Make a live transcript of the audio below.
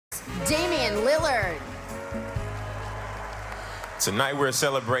Damian Lillard. Tonight we're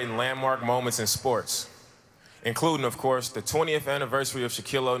celebrating landmark moments in sports, including, of course, the 20th anniversary of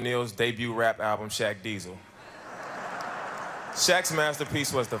Shaquille O'Neal's debut rap album, Shaq Diesel. Shaq's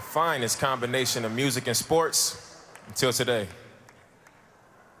masterpiece was the finest combination of music and sports until today.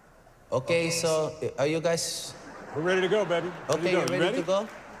 Okay, so are you guys... We're ready to go, baby. Okay, you're ready to go?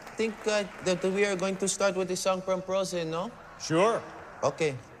 I think that we are going to start with the song from Frozen, no? Sure.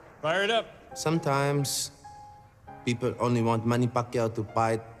 Okay. Fire it up. Sometimes people only want Manny Pacquiao to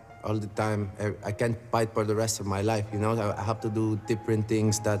fight all the time. I can't fight for the rest of my life, you know? I have to do different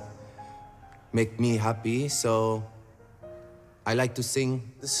things that make me happy, so I like to sing.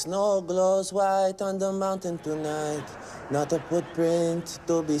 The snow glows white on the mountain tonight, not a footprint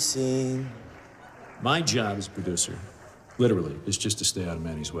to be seen. My job as producer, literally, is just to stay out of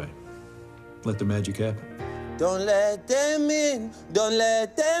Manny's way. Let the magic happen. Don't let them in, don't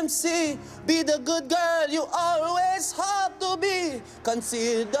let them see. Be the good girl you always have to be.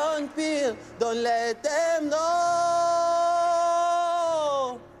 Conceal, don't feel, don't let them know.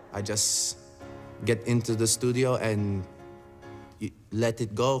 I just get into the studio and let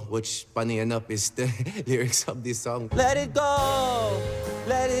it go, which, funny enough, is the lyrics of this song. Let it go,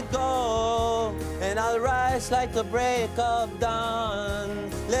 and I'll rise like the break of dawn.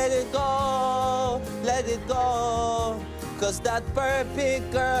 Let it go, cause that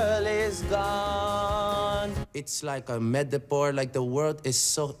perfect girl is gone. It's like a metaphor, like the world is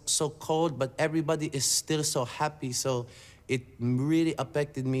so cold, but everybody is still so happy. So it really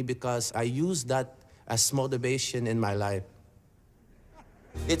affected me because I use that as motivation in my life.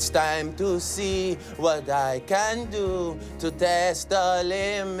 It's time to see what I can do to test the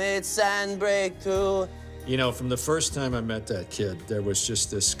limits and break through. You know, from the first time I met that kid, there was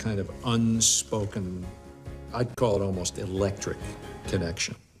just this kind of unspoken, I'd call it almost electric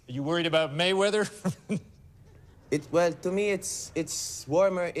connection. Are you worried about Mayweather? Well, to me, it's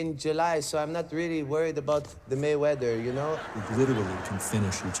warmer in July, so I'm not really worried about the Mayweather, you know? We literally can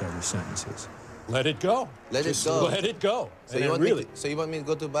finish each other's sentences. Let it go. Let it go. Let it go. So you want me to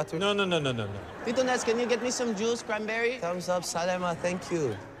go to the bathroom? No. Tito Ness, can you get me some juice, cranberry? Thumbs up, Salema, thank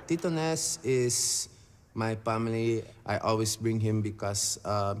you. Tito Ness is my family. I always bring him because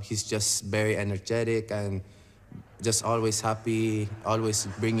he's just very energetic and just always happy, always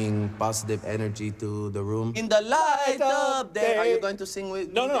bringing positive energy to the room. In the light of day. Are you going to sing with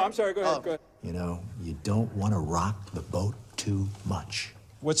me? No, I'm sorry, go ahead, go ahead. You know, you don't want to rock the boat too much.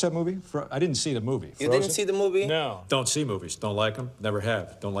 What's that movie? I didn't see the movie. You didn't see the movie? No. Don't see movies, don't like them, never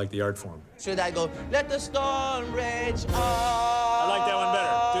have, don't like the art form. Should I go, let the storm rage on? I like that one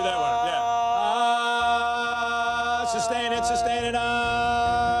better. Do that one, yeah. Sustain it on.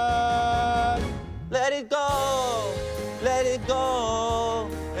 Let it go,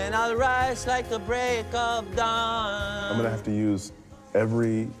 and I'll rise like the break of dawn. I'm gonna have to use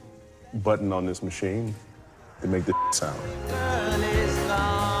every button on this machine to make this sound. Girl is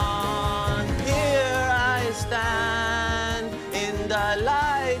gone. Here I stand in the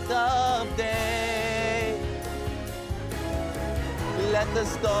light of day. Let the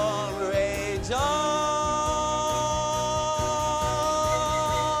storm rage on.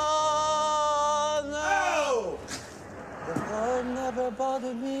 No! The world never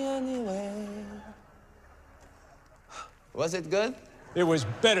bothered me anyway. Was it good? It was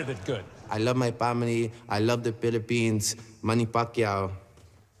better than good. I love my family. I love the Philippines. Manny Pacquiao.